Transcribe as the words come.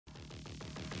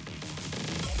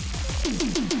So,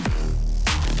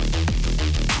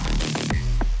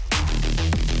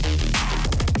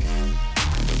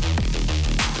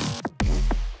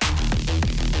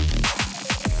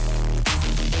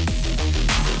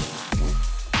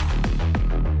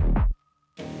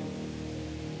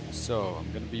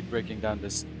 I'm going to be breaking down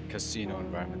this casino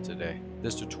environment today.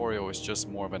 This tutorial is just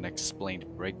more of an explained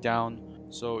breakdown,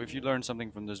 so if you learned something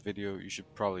from this video, you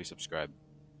should probably subscribe.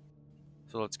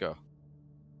 So let's go.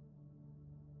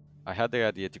 I had the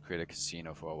idea to create a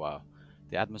casino for a while.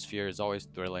 The atmosphere is always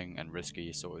thrilling and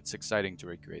risky, so it's exciting to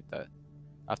recreate that.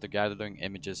 After gathering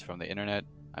images from the internet,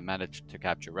 I managed to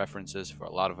capture references for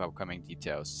a lot of upcoming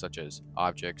details such as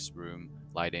objects, room,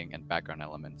 lighting, and background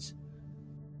elements.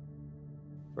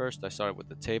 First, I started with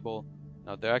the table.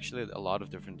 Now, there are actually a lot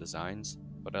of different designs,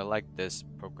 but I like this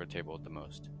poker table the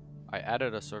most. I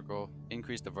added a circle,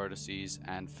 increased the vertices,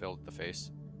 and filled the face.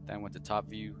 Then went to top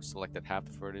view, selected half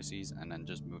the vertices, and then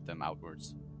just moved them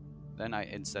outwards. Then I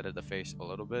insetted the face a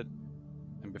little bit.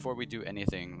 And before we do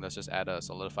anything, let's just add a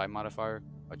solidify modifier,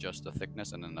 adjust the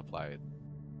thickness, and then apply it.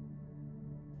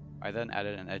 I then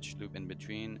added an edge loop in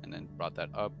between and then brought that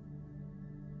up.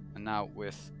 And now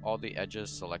with all the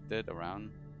edges selected around,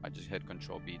 I just hit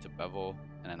Ctrl B to bevel,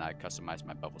 and then I customize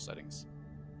my bevel settings.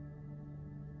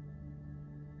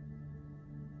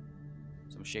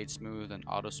 Some shade smooth and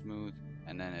auto smooth,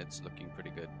 and then it's looking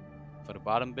pretty good. For the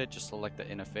bottom bit, just select the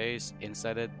inner face,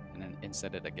 inset it, and then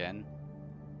inset it again.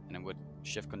 And then with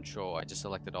Shift Control, I just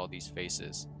selected all these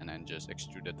faces and then just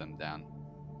extruded them down.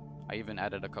 I even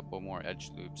added a couple more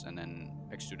edge loops and then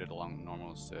extruded along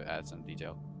normals to add some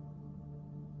detail.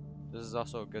 This is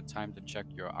also a good time to check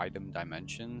your item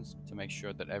dimensions to make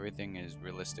sure that everything is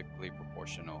realistically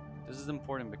proportional. This is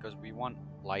important because we want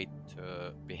light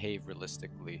to behave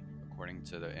realistically according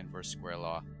to the inverse square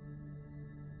law.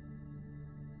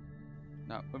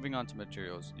 Now, moving on to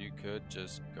materials, you could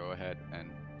just go ahead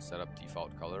and set up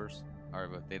default colors.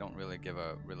 However, they don't really give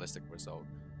a realistic result.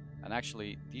 And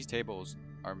actually, these tables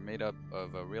are made up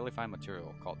of a really fine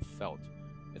material called felt.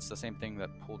 It's the same thing that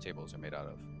pool tables are made out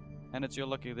of. And it's your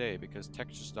lucky day because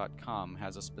textures.com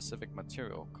has a specific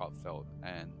material called felt,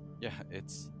 and yeah,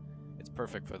 it's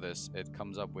perfect for this. It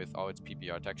comes up with all its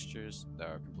PBR textures that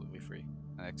are completely free,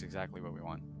 and that's exactly what we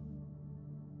want.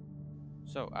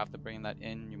 So after bringing that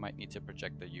in, you might need to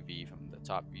project the UV from the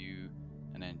top view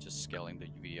and then just scaling the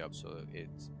UV up so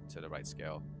it's to the right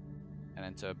scale. And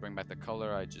then to bring back the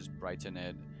color, I just brighten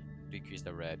it, decrease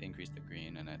the red, increase the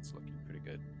green, and it's looking pretty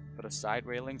good. For the side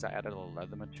railings, I added a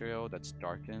leather material that's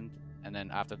darkened, and then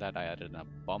after that I added a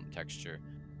bump texture,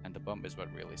 and the bump is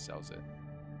what really sells it.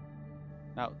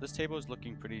 Now, this table is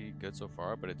looking pretty good so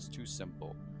far, but it's too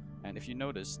simple. And if you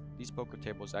notice, these poker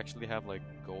tables actually have like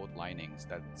gold linings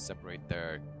that separate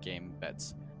their game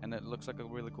bets, and it looks like a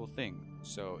really cool thing.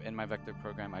 So in my vector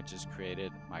program, I just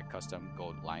created my custom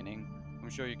gold lining. I'm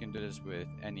sure you can do this with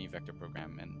any vector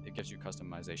program, and it gives you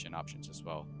customization options as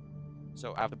well.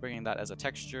 So after bringing that as a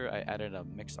texture, I added a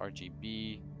mixed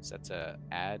RGB, set to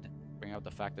add, bring out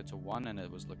the factor to 1, and it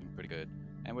was looking pretty good.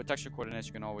 And with texture coordinates,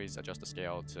 you can always adjust the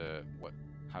scale to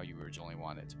how you originally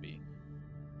want it to be.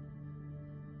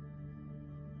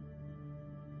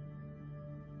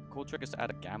 Cool trick is to add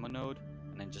a gamma node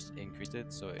and then just increase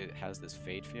it so it has this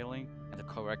fade feeling. And to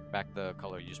correct back the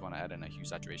color, you just want to add in a hue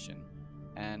saturation.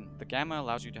 And the gamma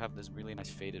allows you to have this really nice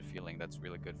faded feeling that's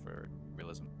really good for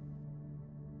realism.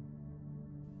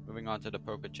 Moving on to the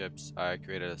poker chips, I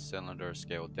created a cylinder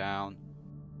scaled down.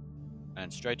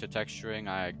 And straight to texturing,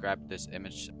 I grabbed this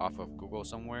image off of Google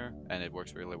somewhere, and it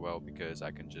works really well because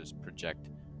I can just project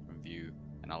from view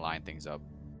and align things up.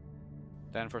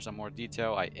 Then for some more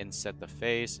detail, I inset the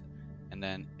face and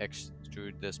then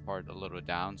extrude this part a little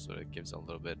down so it gives a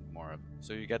little bit more,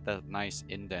 so you get that nice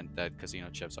indent that casino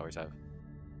chips always have.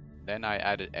 Then I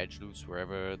added edge loops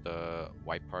wherever the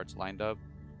white parts lined up,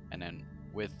 and then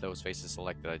with those faces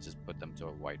selected, I just put them to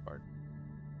a white part.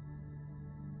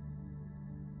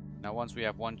 Now once we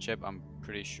have one chip, I'm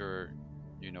pretty sure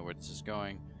you know where this is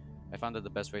going. I found that the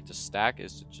best way to stack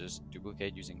is to just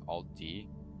duplicate using Alt-D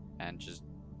and just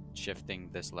shifting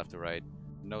this left to right.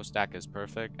 No stack is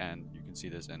perfect, and you can see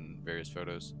this in various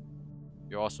photos.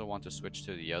 You also want to switch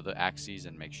to the other axes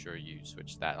and make sure you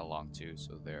switch that along too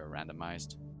so they're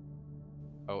randomized.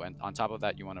 Oh, and on top of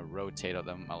that, you want to rotate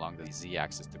them along the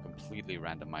Z-axis to completely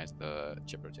randomize the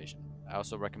chip rotation. I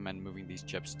also recommend moving these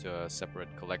chips to a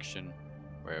separate collection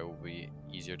where it will be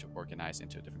easier to organize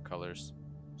into different colors.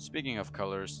 Speaking of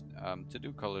colors, to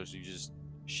do colors, you just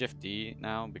Shift D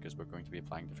now because we're going to be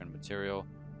applying different material.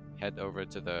 Head over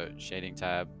to the shading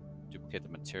tab, duplicate the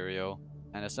material,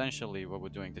 and essentially what we're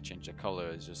doing to change the color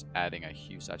is just adding a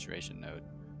hue saturation node.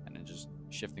 and then just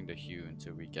shifting the hue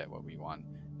until we get what we want.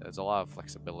 There's a lot of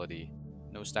flexibility.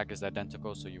 No stack is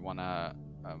identical, so you want to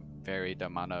vary the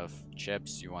amount of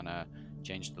chips, you want to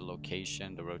change the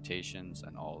location, the rotations,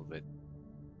 and all of it.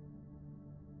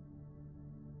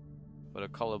 For the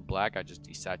color black, I just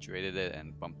desaturated it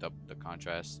and bumped up the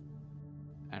contrast.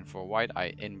 And for white,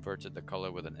 I inverted the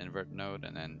color with an invert node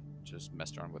and then just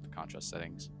messed around with the contrast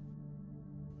settings.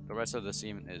 The rest of the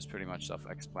scene is pretty much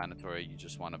self-explanatory. You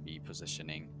just want to be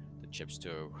positioning the chips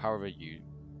to however you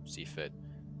see fit.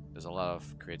 There's a lot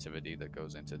of creativity that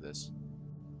goes into this.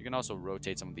 You can also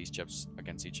rotate some of these chips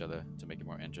against each other to make it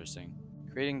more interesting.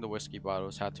 Creating the whiskey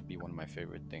bottles had to be one of my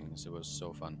favorite things. It was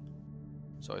so fun.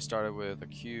 So I started with a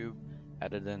cube,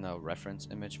 added in a reference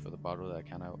image for the bottle that I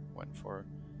kind of went for,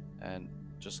 and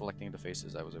just selecting the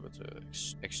faces, I was able to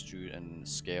extrude and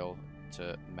scale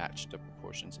to match the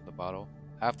proportions of the bottle.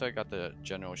 After I got the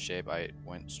general shape, I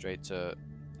went straight to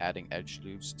adding edge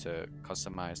loops to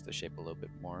customize the shape a little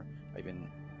bit more. I even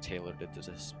tailored it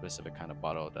to a specific kind of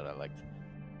bottle that I liked.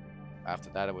 After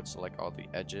that, I would select all the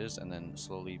edges and then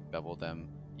slowly bevel them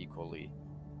equally.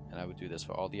 And I would do this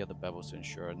for all the other bevels to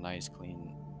ensure a nice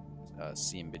clean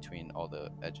seam between all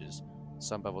the edges.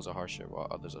 Some bevels are harsher while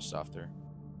others are softer.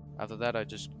 After that, I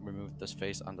just removed this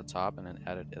face on the top and then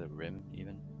added a rim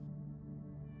even.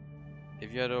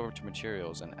 If you head over to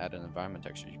materials and add an environment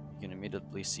texture, you can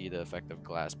immediately see the effect of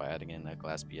glass by adding in a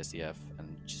glass BSDF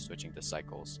and switching to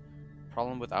cycles.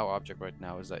 Problem with our object right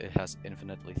now is that it has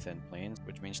infinitely thin planes,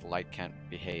 which means light can't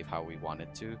behave how we want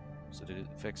it to. So to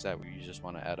fix that, we just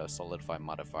want to add a solidify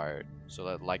modifier so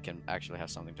that light can actually have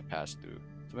something to pass through.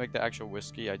 To make the actual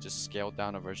whiskey, I just scaled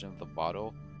down a version of the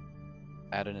bottle,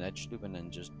 added an edge loop, and then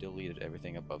just deleted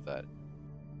everything above that.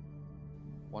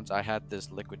 Once I had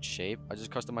this liquid shape, I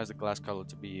just customized the glass color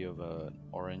to be of an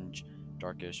orange,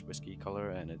 darkish whiskey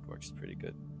color, and it works pretty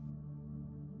good.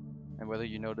 And whether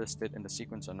you noticed it in the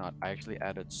sequence or not, I actually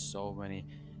added so many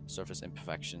surface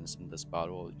imperfections in this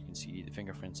bottle. You can see the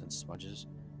fingerprints and smudges,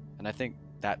 and I think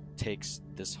that takes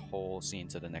this whole scene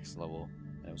to the next level,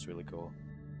 and it was really cool.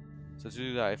 So to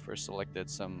do that, I first selected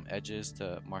some edges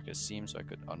to mark a seam so I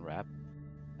could unwrap.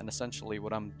 And essentially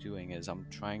what I'm doing is I'm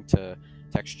trying to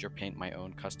texture paint my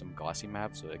own custom glossy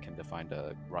map so it can define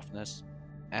the roughness.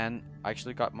 And I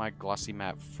actually got my glossy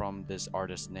map from this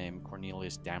artist named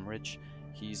Cornelius Damridge.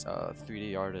 He's a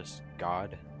 3D artist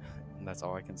god, and that's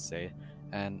all I can say.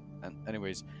 And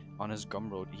anyways, on his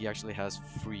Gumroad, he actually has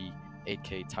free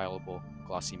 8K tileable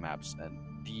glossy maps, and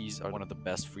these are one of the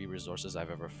best free resources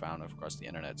I've ever found across the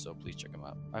internet, so please check them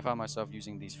out. I found myself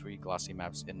using these free glossy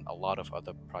maps in a lot of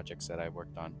other projects that I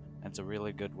worked on, and it's a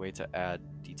really good way to add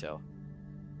detail.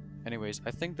 Anyways,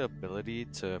 I think the ability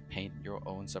to paint your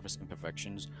own surface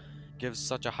imperfections gives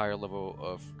such a higher level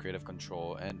of creative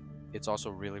control, and it's also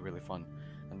really fun.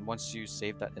 And once you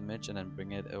save that image and then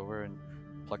bring it over and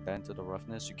plug that into the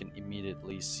roughness, you can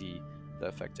immediately see the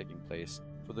effect taking place.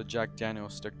 For the Jack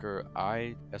Daniels sticker,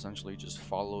 I essentially just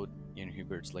followed Ian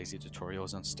Hubert's lazy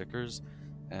tutorials on stickers,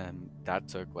 and that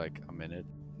took like a minute.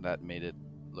 That made it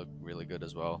look really good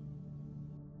as well.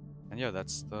 And yeah,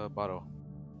 that's the bottle.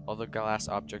 Other glass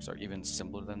objects are even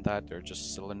simpler than that. They're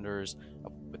just cylinders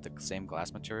with the same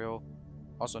glass material.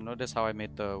 Also, notice how I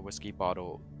made the whiskey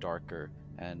bottle darker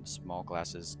and small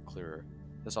glasses clearer.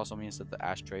 This also means that the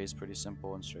ashtray is pretty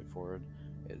simple and straightforward.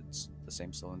 It's the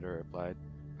same cylinder applied.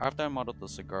 After I modeled the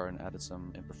cigar and added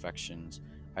some imperfections,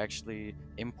 I actually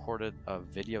imported a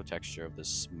video texture of the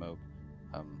smoke,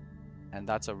 and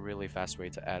that's a really fast way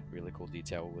to add really cool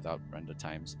detail without render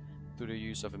times. Through the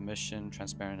use of emission,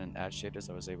 transparent, and add shaders,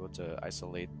 I was able to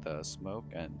isolate the smoke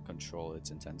and control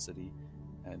its intensity,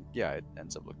 and yeah, it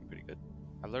ends up looking pretty good.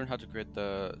 I learned how to create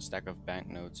the stack of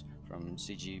banknotes from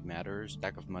CG Matter's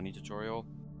Stack of Money tutorial.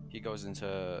 He goes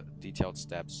into detailed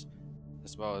steps,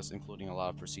 as well as including a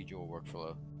lot of procedural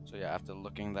workflow. So yeah, after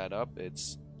looking that up,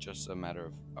 it's just a matter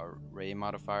of array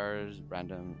modifiers,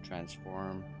 random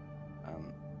transform,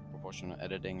 proportional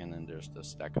editing, and then there's the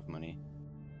stack of money.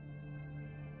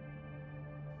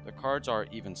 The cards are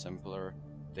even simpler.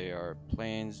 They are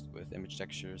planes with image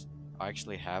textures. I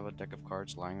actually have a deck of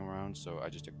cards lying around, so I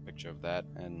just took a picture of that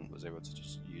and was able to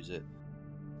just use it.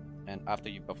 And after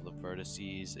you buff the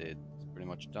vertices, it's pretty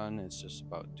much done. It's just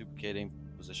about duplicating,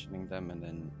 positioning them, and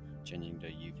then changing the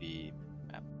UV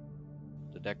map.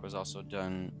 The deck was also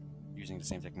done using the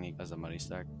same technique as the money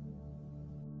stack.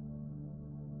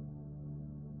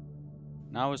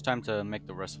 Now it's time to make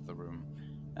the rest of the room.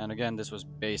 And again, this was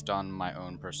based on my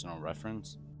own personal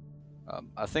reference.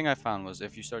 A thing I found was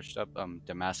if you searched up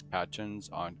damask patterns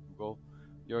on Google,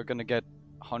 you're gonna get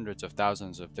hundreds of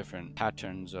thousands of different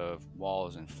patterns of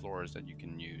walls and floors that you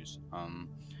can use.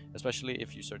 Especially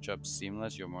if you search up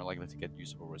seamless, you're more likely to get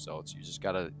usable results. You just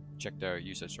gotta check their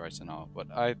usage rights and all. But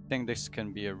I think this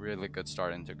can be a really good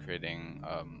start into creating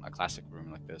a classic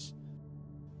room like this.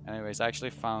 Anyways, I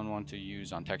actually found one to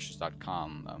use on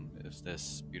textures.com. It's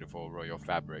this beautiful royal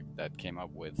fabric that came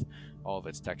up with all of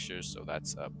its textures, so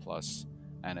that's a plus.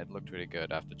 And it looked really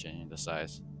good after changing the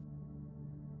size.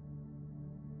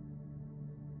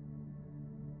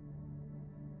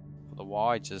 For the wall,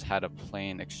 I just had a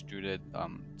plain extruded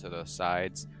to the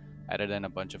sides. Added in a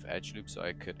bunch of edge loops so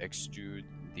I could extrude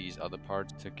these other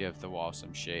parts to give the wall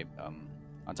some shape.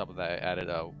 On top of that, I added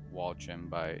a wall trim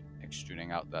by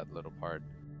extruding out that little part.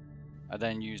 I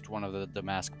then used one of the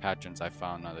damask patterns I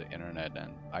found on the internet,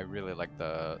 and I really like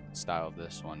the style of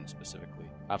this one specifically.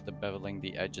 After beveling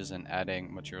the edges and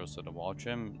adding materials to the wall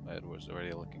trim, it was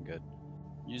already looking good.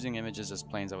 Using images as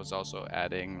planes, I was also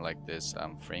adding like this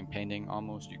frame painting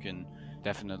almost. You can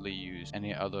definitely use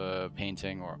any other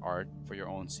painting or art for your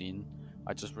own scene.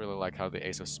 I just really like how the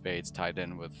Ace of Spades tied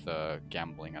in with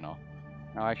gambling and all.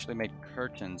 Now I actually made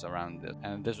curtains around it,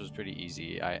 and this was pretty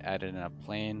easy. I added in a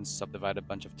plane, subdivided a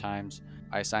bunch of times.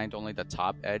 I assigned only the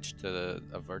top edge to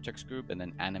a vertex group and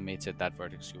then animated that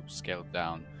vertex group scaled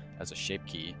down as a shape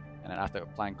key. And then after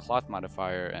applying cloth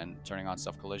modifier and turning on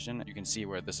self-collision, you can see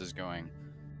where this is going.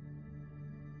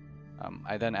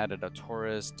 I then added a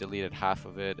torus, deleted half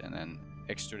of it, and then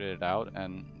extruded it out.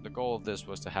 And the goal of this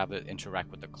was to have it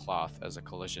interact with the cloth as a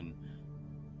collision.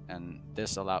 And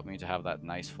this allowed me to have that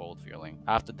nice fold feeling.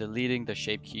 After deleting the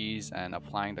shape keys and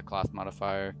applying the cloth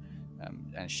modifier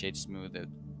and shade smooth, it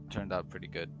turned out pretty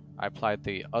good. I applied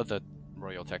the other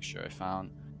royal texture I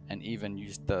found and even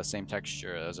used the same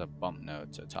texture as a bump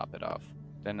node to top it off.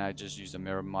 Then I just used a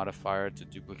mirror modifier to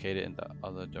duplicate it in the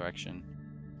other direction.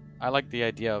 I like the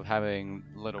idea of having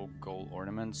little gold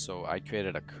ornaments, so I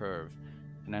created a curve.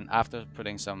 And then after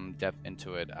putting some depth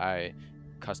into it, I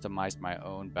customized my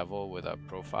own bevel with a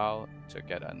profile to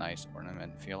get a nice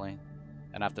ornament feeling.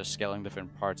 And after scaling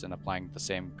different parts and applying the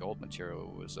same gold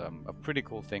material, it was a pretty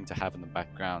cool thing to have in the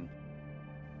background.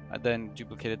 I then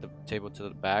duplicated the table to the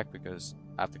back because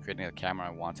after creating the camera, I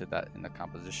wanted that in the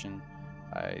composition.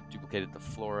 I duplicated the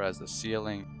floor as the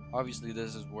ceiling. Obviously,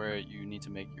 this is where you need to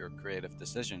make your creative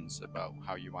decisions about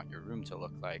how you want your room to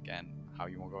look like and how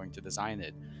you are going to design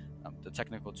it. The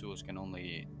technical tools can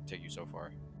only take you so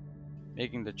far.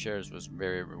 Making the chairs was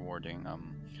very rewarding.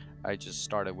 I just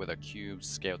started with a cube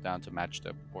scaled down to match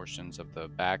the proportions of the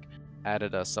back,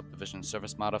 added a subdivision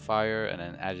surface modifier, and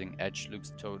then adding edge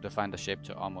loops to define the shape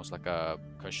to almost like a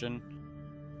cushion.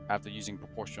 After using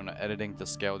proportional editing to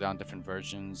scale down different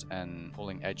versions and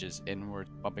pulling edges inward,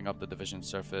 bumping up the division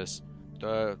surface.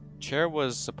 The chair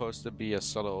was supposed to be a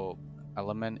subtle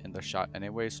element in the shot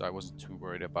anyway, so I wasn't too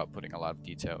worried about putting a lot of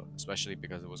detail, especially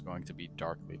because it was going to be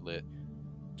darkly lit.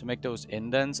 To make those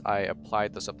indents, I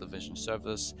applied the subdivision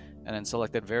surface and then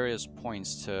selected various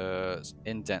points to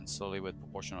indent slowly with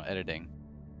proportional editing.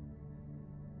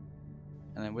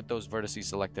 And then with those vertices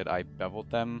selected, I beveled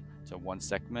them to one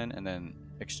segment and then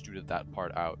extruded that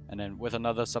part out. And then with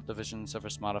another subdivision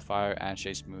surface modifier and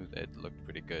shade smooth, it looked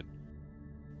pretty good.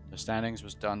 The standings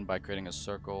was done by creating a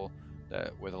circle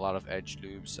with a lot of edge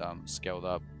loops scaled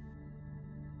up.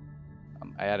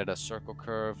 I added a circle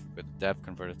curve with depth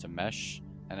converted to mesh,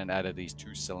 and then added these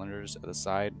two cylinders at the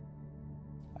side.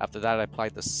 After that, I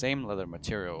applied the same leather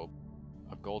material,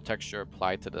 a gold texture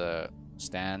applied to the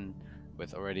stand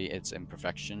with already its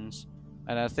imperfections.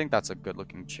 And I think that's a good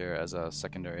looking chair as a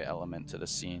secondary element to the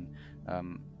scene.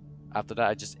 After that,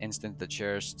 I just instanced the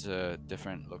chairs to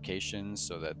different locations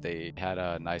so that they had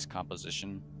a nice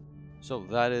composition. So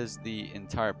that is the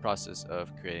entire process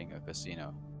of creating a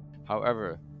casino.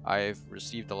 However, I've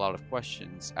received a lot of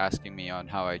questions asking me on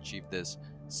how I achieved this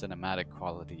cinematic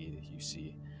quality that you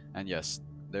see. And yes,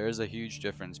 there is a huge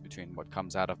difference between what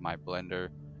comes out of my blender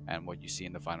and what you see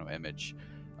in the final image.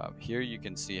 Here you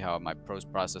can see how my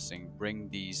post-processing bring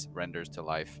these renders to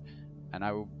life, and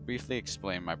I will briefly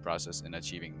explain my process in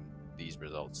achieving these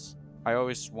results. I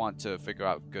always want to figure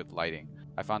out good lighting.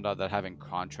 I found out that having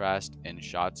contrast in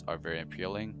shots are very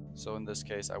appealing, so in this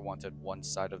case I wanted one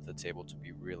side of the table to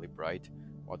be really bright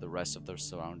while the rest of the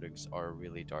surroundings are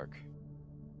really dark.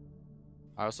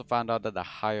 I also found out that the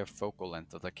higher focal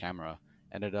length of the camera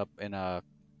ended up in a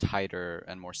tighter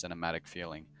and more cinematic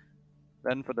feeling.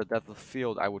 Then for the depth of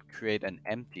field, I would create an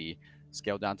empty,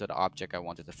 scale down to the object I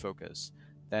wanted to focus.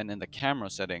 Then in the camera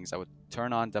settings, I would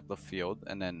turn on depth of field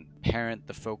and then parent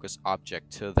the focus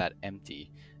object to that empty.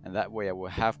 And that way I will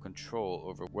have control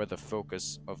over where the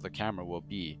focus of the camera will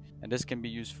be. And this can be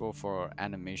useful for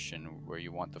animation where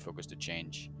you want the focus to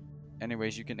change.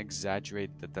 Anyways, you can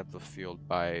exaggerate the depth of field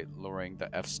by lowering the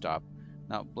f-stop.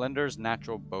 Now, Blender's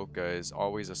natural bokeh is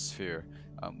always a sphere,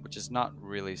 which is not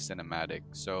really cinematic.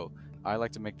 So I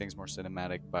like to make things more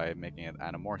cinematic by making it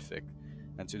anamorphic.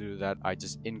 And to do that, I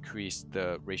just increase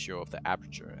the ratio of the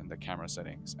aperture in the camera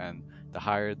settings. And the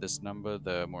higher this number,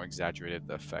 the more exaggerated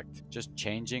the effect. Just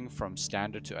changing from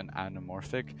standard to an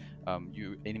anamorphic,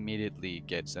 you immediately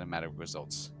get cinematic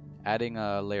results. Adding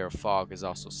a layer of fog is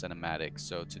also cinematic.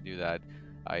 So to do that,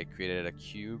 I created a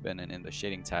cube, and then in the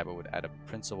shading tab, I would add a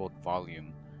principled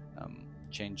volume.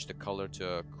 Change the color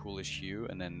to a coolish hue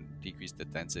and then decrease the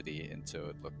density until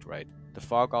it looked right. The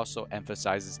fog also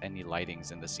emphasizes any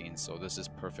lightings in the scene, so this is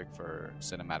perfect for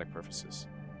cinematic purposes.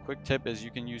 Quick tip is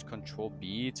you can use Ctrl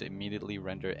B to immediately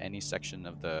render any section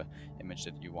of the image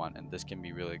that you want, and this can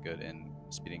be really good in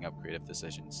speeding up creative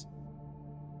decisions.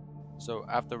 So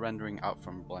after rendering out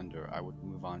from Blender, I would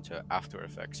move on to After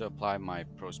Effects to apply my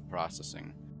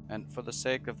post-processing. And for the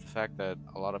sake of the fact that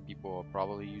a lot of people are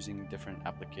probably using different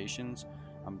applications,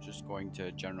 I'm just going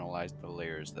to generalize the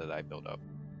layers that I built up.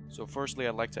 So firstly,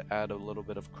 I'd like to add a little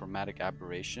bit of chromatic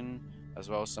aberration, as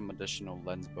well as some additional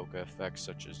lens bokeh effects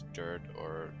such as dirt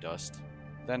or dust.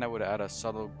 Then I would add a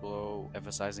subtle glow,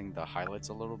 emphasizing the highlights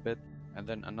a little bit, and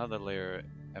then another layer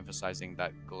emphasizing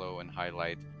that glow and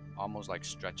highlight, almost like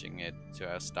stretching it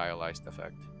to a stylized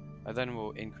effect. I then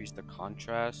will increase the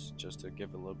contrast just to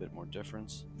give a little bit more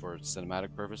difference for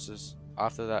cinematic purposes.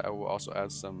 After that, I will also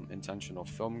add some intentional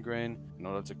film grain in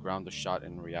order to ground the shot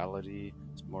in reality,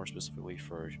 more specifically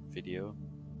for video.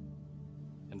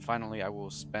 And finally, I will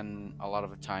spend a lot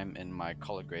of time in my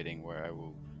color grading where I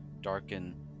will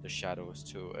darken the shadows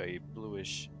to a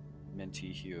bluish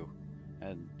minty hue.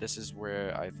 And this is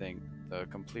where I think the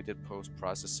completed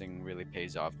post-processing really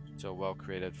pays off to a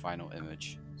well-created final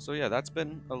image. So yeah, that's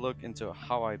been a look into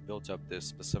how I built up this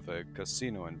specific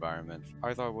casino environment.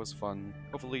 I thought it was fun.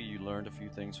 Hopefully you learned a few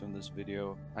things from this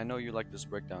video. I know you like this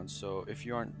breakdown, so if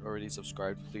you aren't already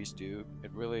subscribed, please do. It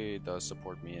really does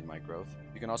support me in my growth.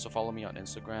 You can also follow me on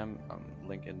Instagram,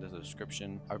 link in the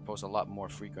description. I post a lot more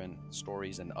frequent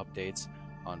stories and updates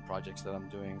on projects that I'm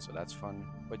doing, so that's fun.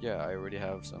 But yeah, I already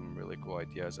have some really cool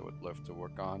ideas I would love to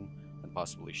work on and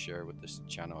possibly share with this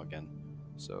channel again.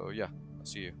 So yeah, I'll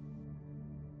see you.